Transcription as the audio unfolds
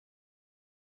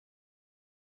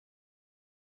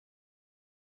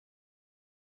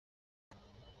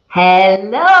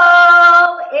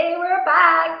Hello, and we're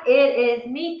back. It is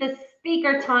Meet the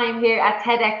Speaker time here at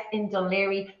TEDx in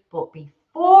Dunleary. But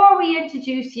before we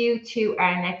introduce you to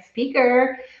our next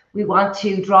speaker, we want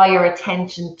to draw your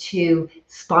attention to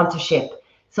sponsorship.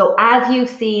 So as you've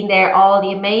seen there, all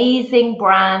the amazing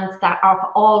brands that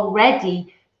are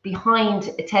already behind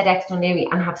TEDx Dunleary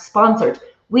and have sponsored.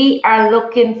 We are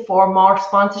looking for more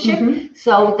sponsorship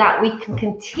so that we can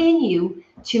continue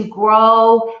to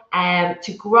grow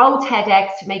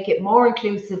TEDx, to make it more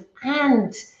inclusive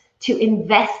and to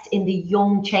invest in the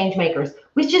young change makers,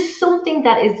 which is something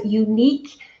that is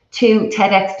unique to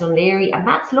TEDx Dunleary, and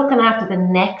that's looking after the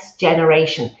next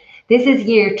generation. This is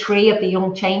year 3 of the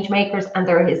young change makers, and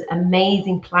there is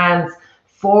amazing plans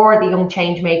for the young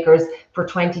change makers for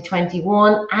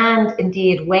 2021 and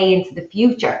indeed way into the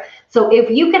future. So if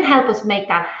you can help us make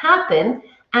that happen,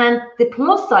 and the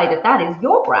plus side of that is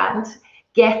your brand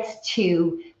gets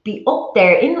to be up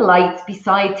there in lights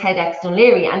beside TEDx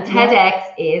Dunleary, and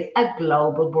TEDx is a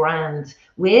global brand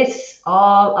with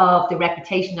all of the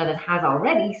reputation that it has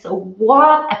already. So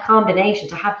what a combination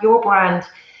to have your brand,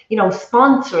 you know,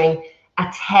 sponsoring a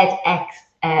TEDx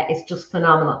is just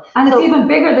phenomenal. And it's even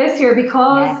bigger this year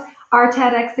because our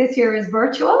TEDx this year is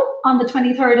virtual on the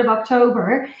 23rd of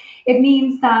October. It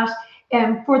means that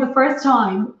for the first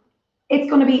time, it's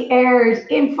going to be aired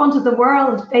in front of the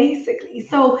world, basically.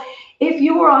 So if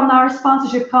you are on our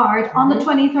sponsorship card on the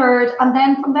 23rd, and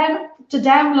then from then to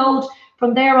download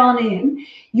from there on in,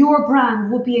 your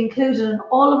brand will be included in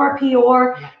all of our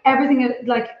PR, everything,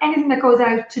 like anything that goes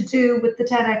out to do with the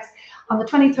TEDx on the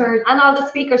 23rd. And all the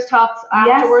speakers' talks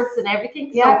afterwards and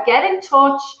everything. So get in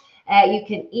touch. You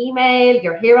can email,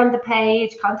 you're here on the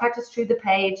page, contact us through the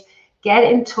page. Get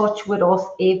in touch with us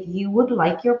if you would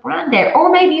like your brand there. Or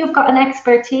maybe you've got an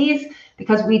expertise,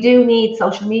 because we do need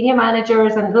social media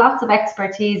managers and lots of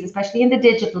expertise, especially in the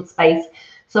digital space.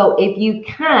 So if you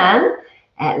can,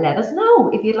 let us know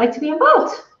if you'd like to be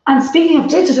involved. And speaking of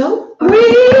digital, we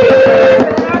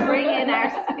better bring in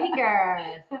our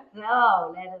speakers.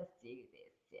 So let us do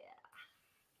this.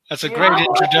 That's a great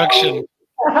introduction.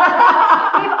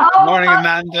 Morning,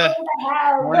 Amanda.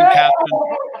 Morning,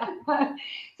 Catherine.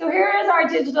 So here is our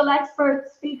digital expert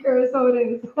speaker, so it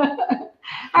is.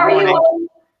 How are you?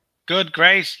 Good,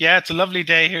 great. Yeah, it's a lovely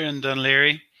day here in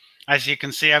Dunleary. As you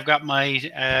can see, I've got my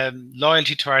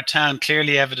loyalty to our town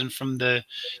clearly evident from the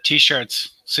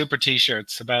t-shirts, super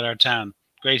t-shirts about our town.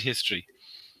 Great history.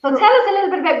 So tell us a little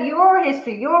bit about your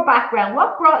history, your background.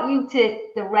 What brought you to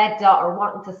the red dot, or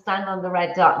wanting to stand on the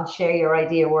red dot and share your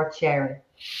idea worth sharing?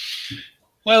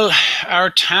 Well, our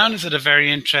town is at a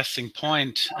very interesting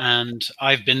point, and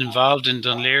I've been involved in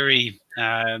Dunleary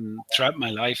throughout my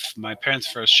life. My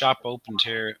parents' first shop opened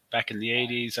here back in the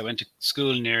 80s. I went to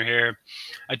school near here.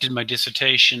 I did my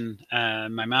dissertation,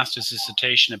 my master's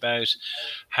dissertation, about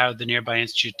how the nearby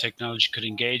Institute of Technology could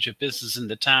engage with business in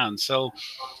the town. So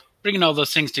bringing all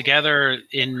those things together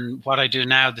in what I do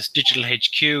now, this digital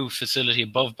HQ facility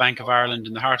above Bank of Ireland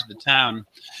in the heart of the town,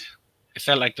 it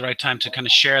felt like the right time to kind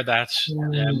of share that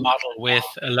model with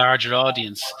a larger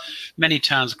audience. Many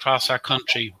towns across our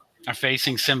country are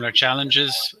facing similar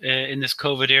challenges in this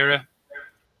COVID era.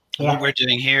 What we're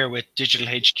doing here with Digital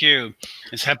HQ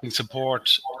is helping support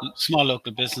small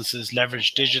local businesses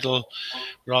leverage digital.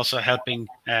 We're also helping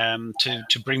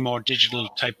to bring more digital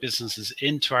type businesses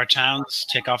into our towns,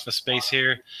 take office space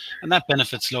here, and that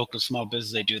benefits local small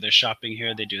business. They do their shopping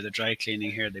here, they do their dry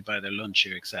cleaning here, they buy their lunch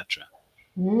here, etc.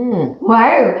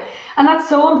 Wow. And that's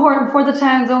so important for the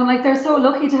town zone. Like, they're so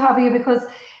lucky to have you, because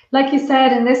like you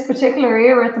said, in this particular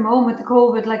era at the moment, the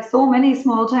COVID, like so many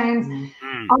small towns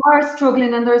are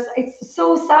struggling, and it's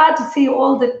so sad to see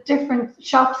all the different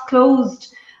shops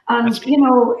closed, and you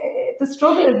know, the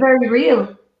struggle is very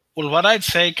real. Well, what I'd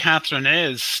say, Catherine,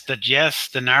 is that yes,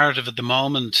 the narrative at the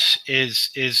moment is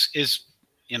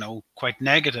you know, quite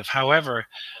negative. However,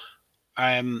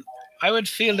 I would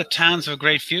feel that towns have a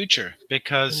great future,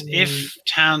 because if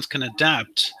towns can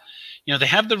adapt, you know, they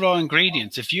have the raw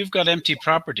ingredients. If you've got empty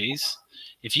properties,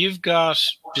 if you've got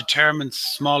determined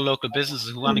small local businesses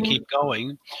who want to keep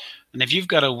going, and if you've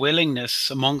got a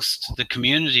willingness amongst the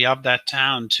community of that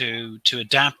town to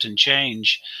adapt and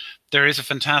change, there is a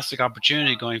fantastic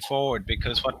opportunity going forward.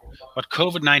 Because what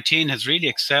COVID-19 has really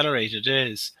accelerated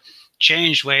is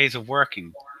changed ways of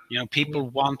working. You know, people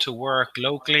want to work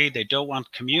locally. They don't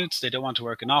want commutes. They don't want to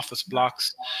work in office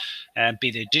blocks,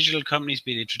 be they digital companies,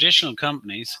 be they traditional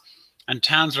companies. And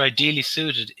towns are ideally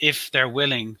suited if they're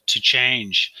willing to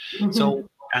change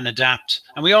and adapt.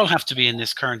 And we all have to be in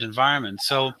this current environment.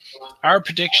 So our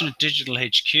prediction at Digital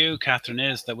HQ, Catherine,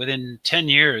 is that within 10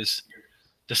 years,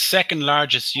 the second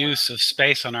largest use of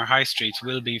space on our high streets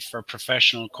will be for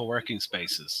professional co-working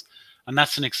spaces. And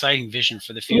that's an exciting vision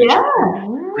for the future. Yeah,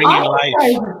 Bringing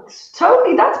life.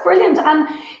 Totally, that's brilliant. And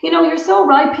you know, you're so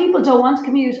right. People don't want to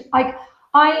commute. Like,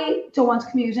 I don't want to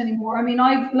commute anymore. I mean,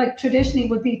 I like traditionally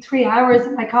would be 3 hours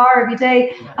in my car every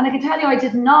day, and I can tell you, I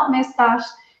did not miss that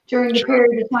during the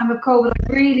period of time of COVID.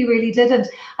 I really, really didn't.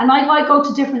 And I might go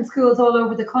to different schools all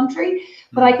over the country,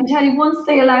 but I can tell you, once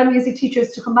they allow music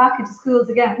teachers to come back into schools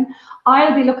again,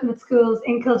 I'll be looking at schools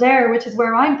in Kildare, which is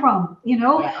where I'm from, you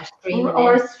know,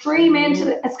 or stream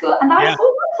into a school. And that's so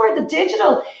good for the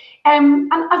digital.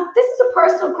 And this is a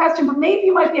personal question, but maybe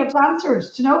you might be able to answer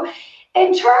it, you know.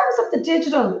 In terms of the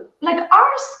digital, like,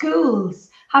 our schools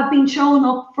have been shown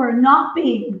up for not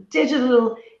being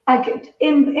digital, like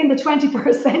in the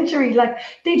 21st century. Like,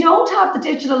 they don't have the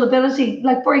digital ability.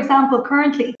 Like, for example,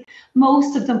 currently,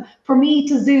 most of them, for me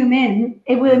to zoom in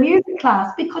with a music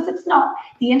class, because it's not,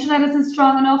 the internet isn't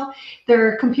strong enough,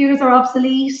 their computers are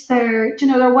obsolete, their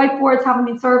whiteboards haven't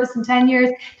been serviced in 10 years,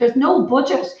 there's no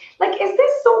budget. Like, is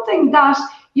this something that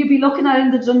you'd be looking at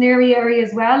in the Dún Laoghaire area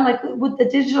as well? Like, would the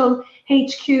digital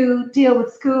HQ deal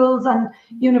with schools and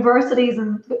universities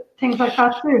and things like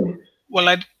that too? Well,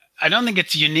 I don't think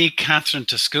it's unique, Catherine,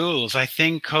 to schools. I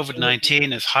think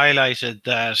COVID-19 has highlighted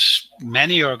that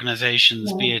many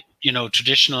organizations, be it, you know,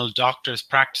 traditional doctors'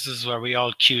 practices where we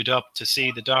all queued up to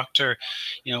see the doctor,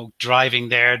 you know, driving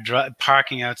there,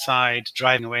 parking outside,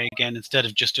 driving away again, instead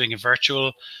of just doing a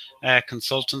virtual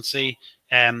consultancy.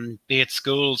 Be it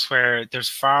schools where there's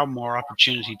far more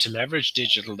opportunity to leverage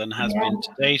digital than has been to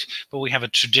date, but we have a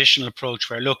traditional approach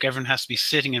where, look, everyone has to be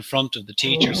sitting in front of the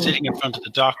teacher, sitting in front of the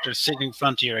doctor, sitting in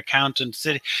front of your accountant,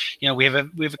 sitting, you know, we have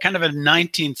a kind of a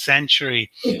 19th century,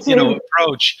 you know,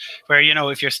 approach where, you know,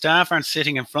 if your staff aren't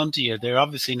sitting in front of you, they're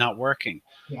obviously not working.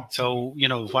 So, you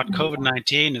know, what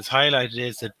COVID-19 has highlighted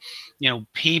is that, you know,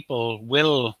 people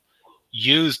will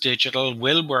use digital,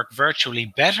 will work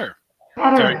virtually better.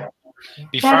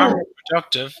 Be far more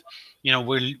productive. You know,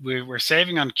 we're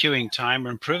saving on queuing time,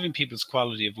 we're improving people's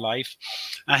quality of life.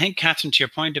 I think, Catherine, to your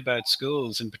point about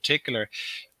schools in particular,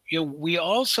 you know, we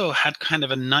also had kind of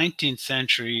a 19th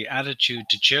century attitude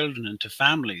to children and to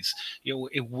families. You know,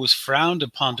 it was frowned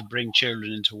upon to bring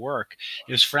children into work.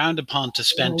 It was frowned upon to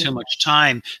spend too much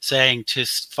time saying to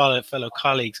fellow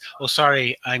colleagues, oh,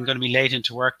 sorry, I'm going to be late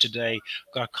into work today,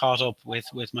 got caught up with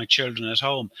my children at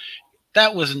home.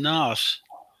 That was not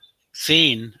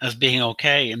seen as being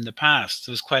okay in the past.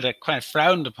 It was quite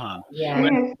frowned upon.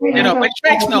 You know, which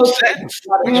makes no sense.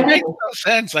 Which makes no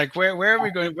sense. Like, where are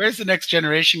we going? Where's the next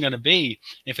generation going to be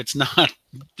if it's not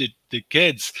the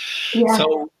kids?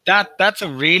 So that's a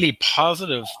really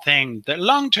positive thing. The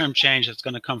long-term change that's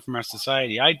going to come from our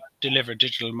society. I deliver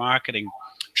digital marketing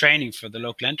training for the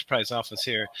local enterprise office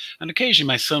here, and occasionally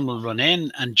my son will run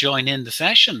in and join in the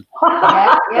session.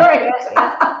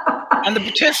 And the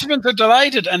participants are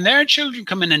delighted, and their children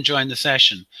come in and join the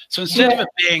session. So instead of it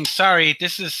being, sorry,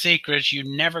 this is a secret, you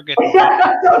never get to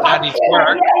daddy's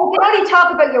work. You can only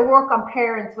talk about your work on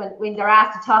parents when they're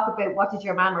asked to talk about what did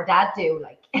your mum or dad do,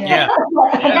 like. And then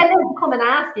they'll come and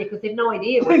ask you because they've no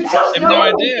idea. They have no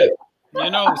idea.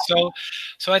 You know,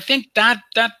 so I think that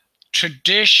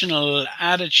traditional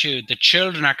attitude, the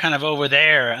children are kind of over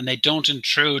there and they don't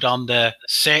intrude on the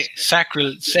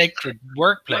sacred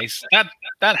workplace,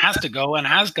 that has to go and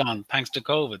has gone thanks to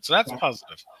COVID. So that's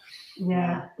positive.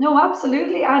 Yeah, no,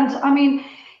 absolutely. And I mean,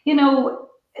 you know,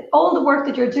 all the work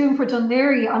that you're doing for Dún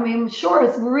Laoghaire, I mean, I'm sure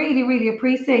it's really, really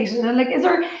appreciated. And like, is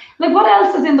there, like, what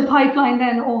else is in the pipeline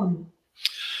then, Eoin?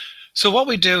 So what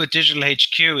we do at Digital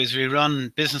HQ is we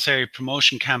run business area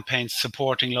promotion campaigns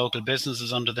supporting local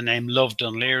businesses under the name Love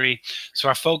Dún Laoghaire. So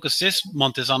our focus this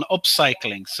month is on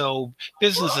upcycling. So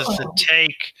businesses that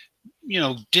take, you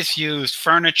know, disused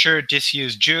furniture,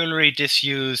 disused jewelry,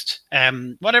 disused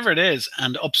whatever it is,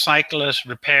 and upcycle it,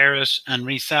 repair it, and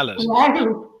resell it.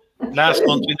 Wow. Last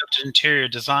month, we looked at interior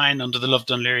design under the Love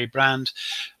Dún Laoghaire brand.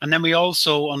 And then we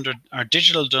also, under our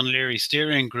digital Dún Laoghaire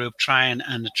steering group, try and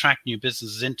attract new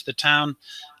businesses into the town.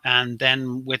 And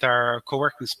then with our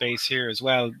co-working space here as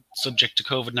well, subject to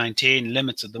COVID-19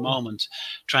 limits at the moment,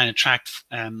 trying to attract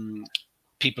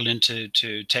people into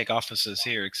to take offices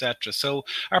here, etc. So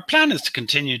our plan is to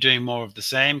continue doing more of the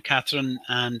same, Catherine,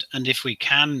 and if we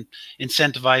can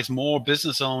incentivize more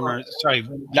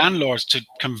landlords to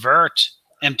convert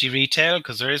empty retail,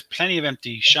 because there is plenty of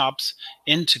empty shops,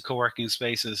 into co-working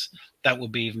spaces, that will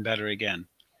be even better again.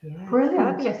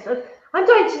 Brilliant. I'm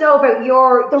dying to know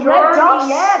about the red dot.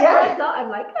 Yeah, red dot. I'm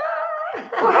like,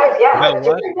 how did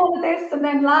you bring all of this and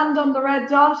then land on the red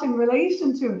dot in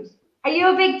relation to it? Are you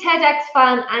a big TEDx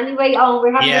fan anyway? Oh,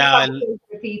 we're having this conversation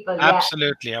with people.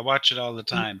 Absolutely. I watch it all the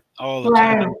time. All the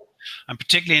time. I'm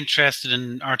particularly interested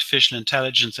in artificial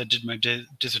intelligence. I did my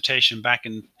dissertation back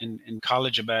in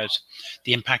college about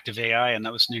the impact of AI, and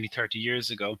that was nearly 30 years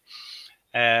ago.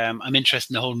 I'm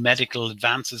interested in the whole medical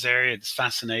advances area. There's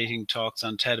fascinating talks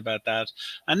on TED about that.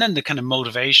 And then the kind of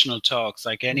motivational talks,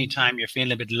 like anytime you're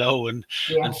feeling a bit low and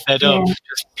fed up,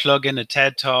 just plug in a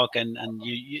TED talk and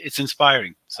it's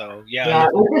inspiring. So, yeah.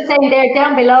 We're just saying there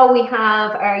down below, we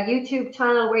have our YouTube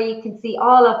channel where you can see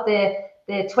all of the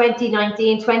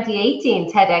 2019,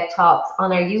 2018 TEDx talks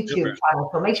on our YouTube channel.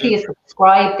 So make sure you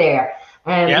subscribe there.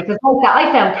 Because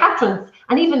I found Catherine's,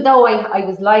 and even though I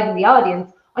was live in the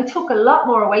audience, I took a lot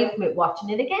more away from it watching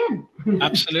it again.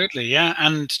 Absolutely, yeah.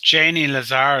 And Janie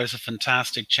Laoghaire is a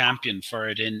fantastic champion for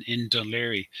it in Dún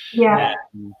Laoghaire.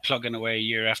 Plugging away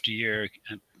year after year,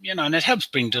 and it helps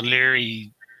bring Dún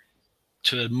Laoghaire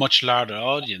to a much larger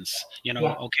audience.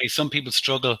 Okay, some people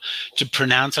struggle to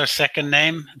pronounce our second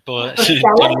name, but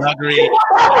DunLaoghaire.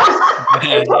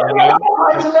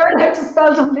 To learn how to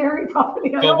spell Dún Laoghaire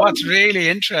properly. But what's really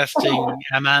interesting,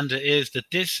 Amanda, is that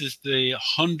this is the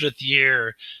 100th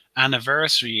year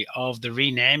anniversary of the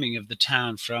renaming of the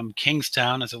town from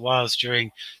Kingstown, as it was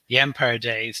during the Empire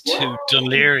days, to Dún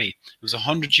Laoghaire. It was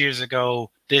 100 years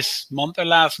ago this month or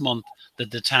last month that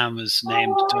the town was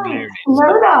named Dún Laoghaire.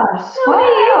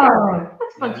 Wow,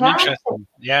 that's fantastic.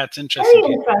 It's interesting.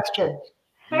 Very interesting.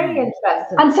 Very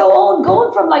interesting. And so on,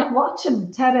 going from like watching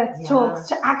TEDx talks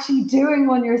to actually doing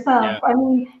one yourself, I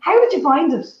mean, how did you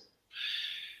find it?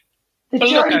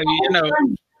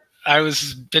 I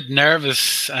was a bit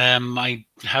nervous. I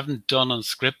haven't done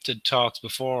unscripted talks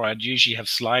before. I'd usually have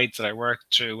slides that I work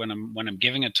through when I'm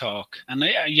giving a talk, and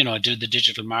I do the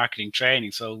digital marketing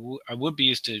training, so I would be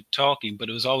used to talking, but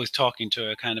it was always talking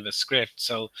to a kind of a script.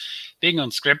 So being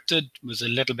unscripted was a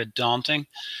little bit daunting.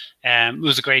 It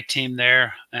was a great team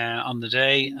there on the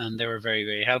day, and they were very,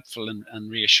 very helpful and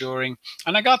reassuring.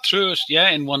 And I got through it,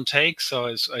 in one take. So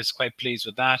I was quite pleased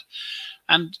with that.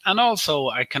 And also,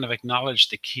 I kind of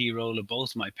acknowledged the key role of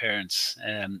both my parents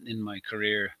in my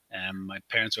career. My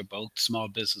parents were both small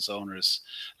business owners,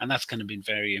 and that's kind of been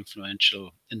very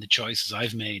influential in the choices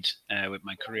I've made with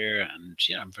my career. And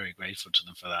I'm very grateful to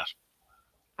them for that.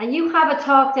 And you have a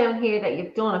talk down here that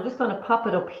you've done. I'm just going to pop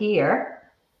it up here.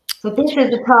 So this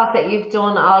is a talk that you've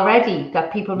done already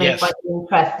that people may find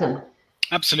interesting.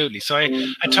 Absolutely. So I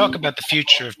talk about the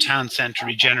future of town centre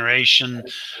regeneration,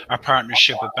 our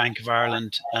partnership with Bank of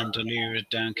Ireland and Dún Laoghaire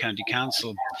Down County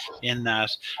Council in that,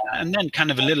 and then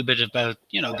kind of a little bit about,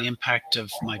 the impact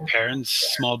of my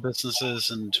parents' small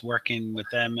businesses and working with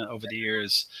them over the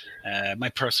years, my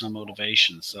personal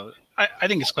motivation. So I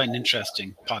think it's quite an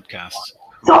interesting podcast.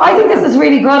 So I think this is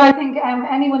really good. I think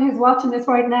anyone who's watching this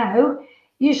right now,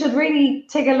 you should really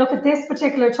take a look at this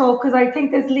particular talk, because I think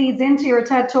this leads into your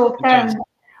TED talk then,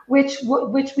 which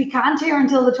we can't hear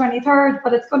until the 23rd,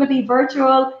 but it's going to be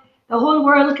virtual. The whole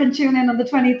world can tune in on the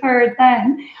 23rd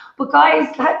then. But guys,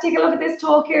 take a look at this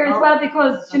talk here as well,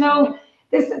 because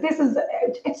this is,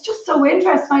 it's just so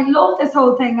interesting. I love this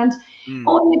whole thing, and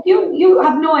you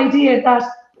have no idea that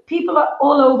people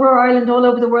all over Ireland, all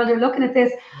over the world are looking at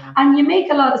this, and you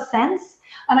make a lot of sense.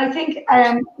 And I think,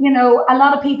 a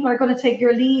lot of people are going to take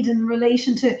your lead in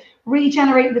relation to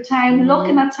regenerating the town,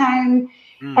 looking at town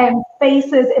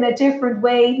spaces in a different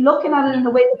way, looking at it in the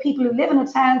way that people who live in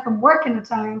a town can work in a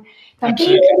town, can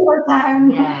be in a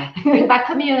town. Bring back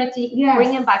community,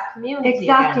 bringing back community.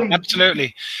 Exactly. Again.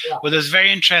 Absolutely. Well, there's a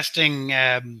very interesting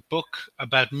book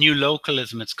about new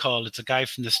localism, it's called. It's a guy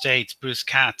from the States, Bruce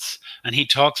Katz, and he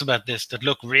talks about this, that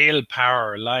look, real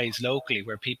power lies locally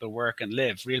where people work and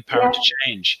live, real power to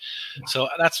change. So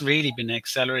that's really been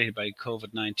accelerated by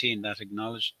COVID-19, that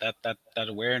acknowledged, that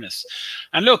awareness.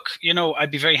 And look,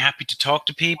 I'd be very happy to talk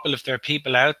to people if there are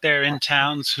people out there in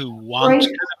towns who want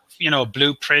a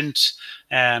blueprint,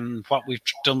 what we've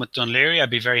done with Dún Laoghaire. I'd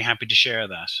be very happy to share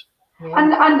that.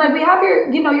 And we have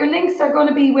your links are going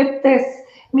to be with this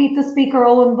Meet the Speaker,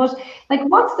 Eoin, but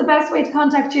what's the best way to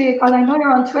contact you? Because I know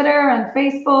you're on Twitter and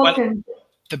Facebook. Well,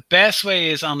 the best way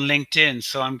is on LinkedIn.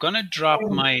 So I'm going to drop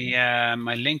my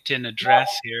my LinkedIn address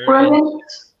here. Brilliant.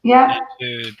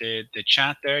 To the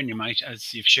chat there, and you might,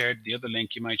 as you've shared the other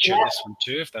link, you might share this one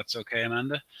too, if that's okay,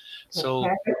 Amanda. So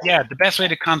the best way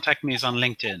to contact me is on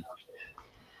LinkedIn.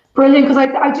 Brilliant, because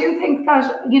I do think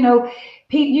that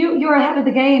Pete, you're ahead of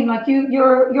the game.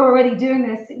 You're already doing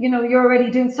this. You're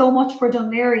already doing so much for Dún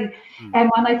Laoghaire,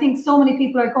 and I think so many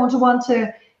people are going to want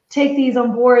to take these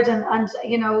on board and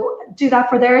do that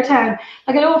for their town.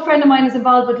 I know a friend of mine is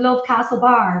involved with Love Castle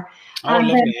Bar. Oh,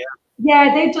 lovely,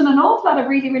 Yeah, they've done an awful lot of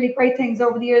really, really great things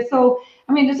over the years. So,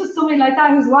 I mean, there's just somebody like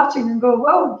that who's watching and go,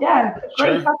 "Oh, yeah,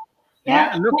 great." Sure.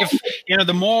 Yeah, and look, if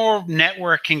the more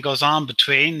networking goes on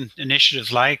between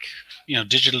initiatives like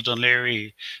Digital Dún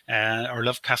Laoghaire or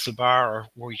Love Castle Bar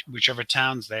or whichever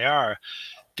towns they are,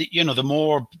 the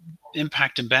more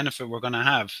impact and benefit we're going to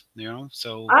have.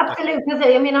 So absolutely, because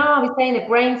I mean, I'm always saying it,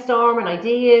 brainstorming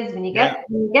ideas. When you get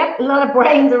a lot of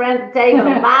brains around the table,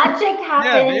 magic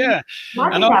happens. Yeah.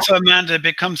 And also, Amanda, it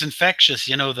becomes infectious.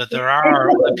 That there are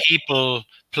other people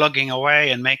plugging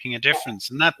away and making a difference,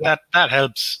 and that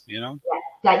helps.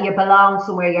 That you belong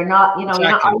somewhere. You're not, exactly.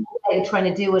 you're not isolated trying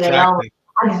to do it alone.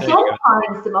 And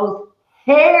sometimes the most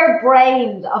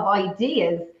harebrained of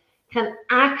ideas can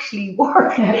actually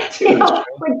work.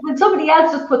 When somebody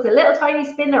else just puts a little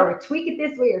tiny spin or tweak it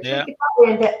this way or tweak it that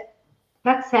way, and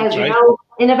that's how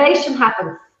innovation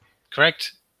happens.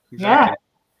 Correct. Exactly.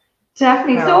 Yeah,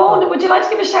 definitely. So, would you like to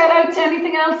give a shout out to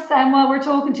anything else while we're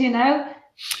talking to you now?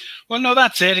 Well, no,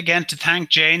 that's it. Again, to thank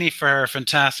Janie for her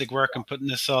fantastic work in putting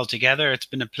this all together. It's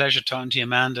been a pleasure talking to you,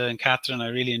 Amanda and Catherine. I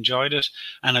really enjoyed it.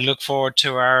 And I look forward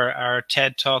to our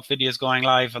TED Talk videos going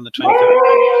live on the 23rd.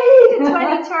 Yay, the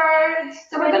 23rd.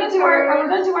 So we're going to do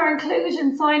our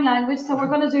inclusion sign language. So we're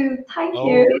going to do thank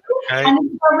you. Okay.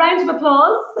 And a round of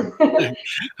applause.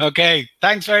 Okay.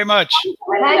 Thanks very much.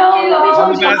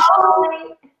 Thank you.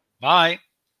 Bye.